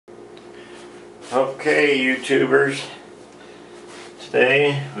Okay, YouTubers,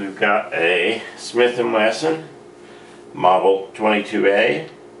 today we've got a Smith & Wesson Model 22A,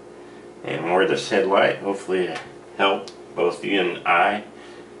 and we're this headlight, hopefully to help both you and I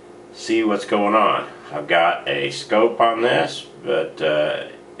see what's going on. I've got a scope on this, but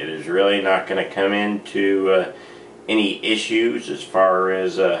it is really not going to come into any issues as far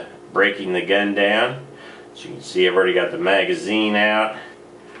as breaking the gun down. As you can see, I've already got the magazine out.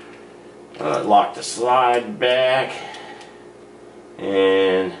 Lock the slide back,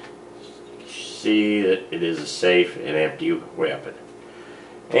 and see that it is a safe and empty weapon.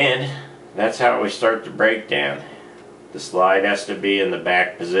 And that's how we start the breakdown. The slide has to be in the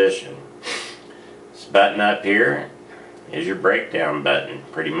back position. This button up here is your breakdown button,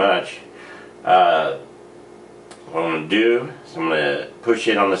 pretty much. What I'm going to do is I'm going to push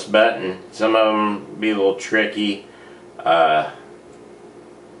it on this button. Some of them be a little tricky.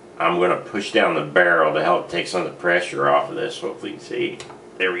 I'm going to push down the barrel to help take some of the pressure off of this. Hopefully you can see.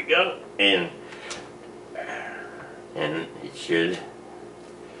 There we go. And it should.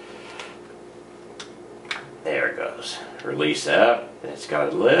 There it goes. Release up. It's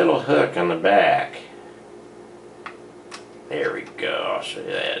got a little hook on the back. There we go. I'll show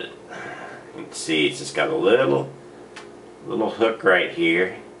you that. You can see it's just got a little hook right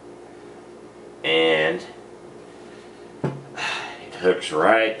here. And hooks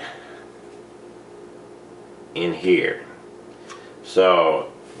right in here.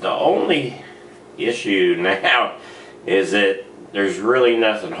 So the only issue now is that there's really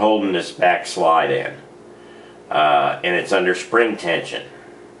nothing holding this back slide in, and it's under spring tension.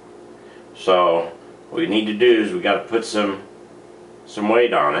 So what we need to do is we got to put some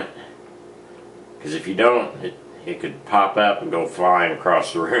weight on it, because if you don't, it could pop up and go flying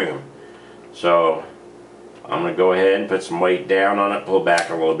across the room. So I'm going to go ahead and put some weight down on it, pull back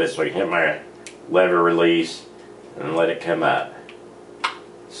a little bit so I can hit my lever release and let it come up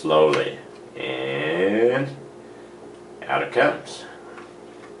slowly. And out it comes.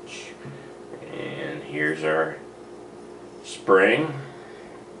 And here's our spring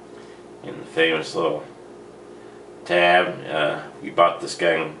and the famous little tab. You bought this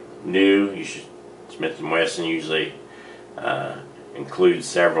gun new, you should. Smith & Wesson usually includes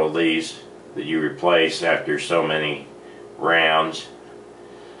several of these that you replace after so many rounds.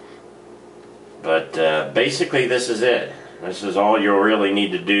 But basically this is it. This is all you'll really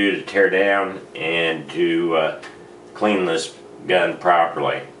need to do to tear down and to clean this gun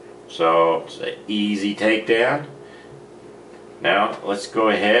properly. So it's an easy takedown. Now let's go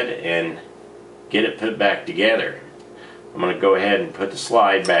ahead and get it put back together. I'm going to go ahead and put the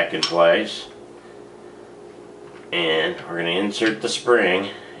slide back in place, and we're going to insert the spring.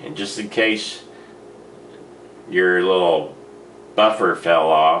 And just in case your little buffer fell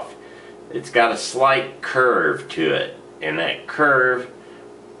off, it's got a slight curve to it, and that curve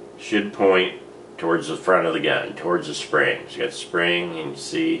should point towards the front of the gun, towards the spring. So you got the spring, and you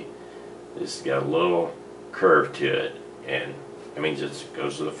see this has got a little curve to it, and that means it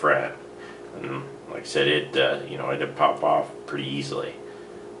goes to the front. And like I said, it'd pop off pretty easily.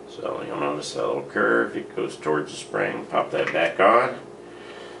 So you'll notice that little curve, it goes towards the spring. Pop that back on.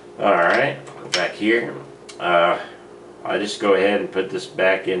 Alright, back here. I just go ahead and put this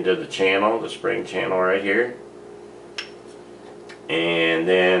back into the channel, the spring channel right here. And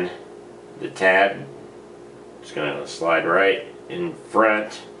then the tab is going to slide right in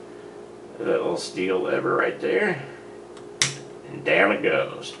front of that little steel lever right there. And down it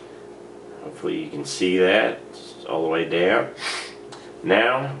goes. Hopefully you can see that. It's all the way down.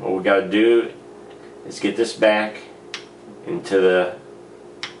 Now what we got to do is get this back into the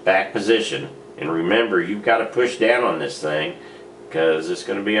back position, and remember, you've got to push down on this thing because it's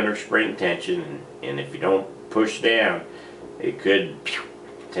going to be under spring tension, and if you don't push down, it could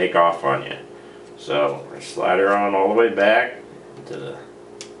take off on you. So we're slide her on all the way back to the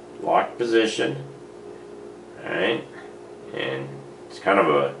locked position. Alright, and it's kind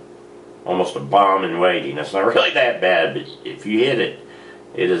of almost a bomb in waiting. It's not really that bad, but if you hit it,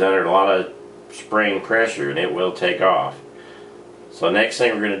 it is under a lot of spring pressure and it will take off. So next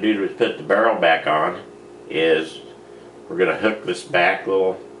thing we're going to do to put the barrel back on is we're going to hook this back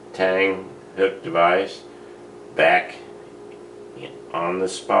little tang hook device back on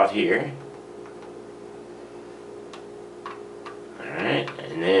this spot here. Alright,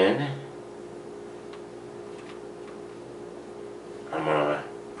 and then I'm going to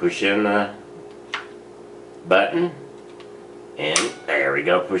push in the button, and there we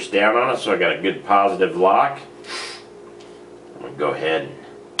go, push down on it so I got a good positive lock. I'm going to go ahead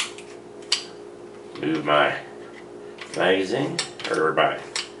and move my magazine, or my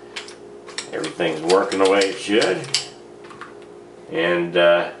Everything's working the way it should. And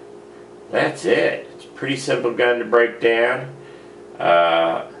that's it. It's a pretty simple gun to break down.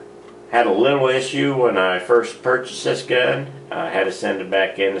 Had a little issue when I first purchased this gun. I had to send it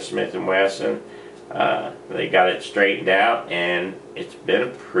back in to Smith & Wesson. They got it straightened out, and it's been a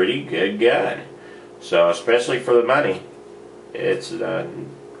pretty good gun. So especially for the money, it's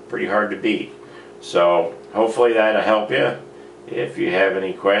pretty hard to beat. So hopefully that'll help you. If you have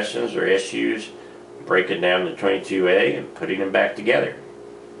any questions or issues, breaking down the 22A and putting them back together.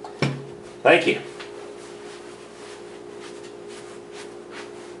 Thank you.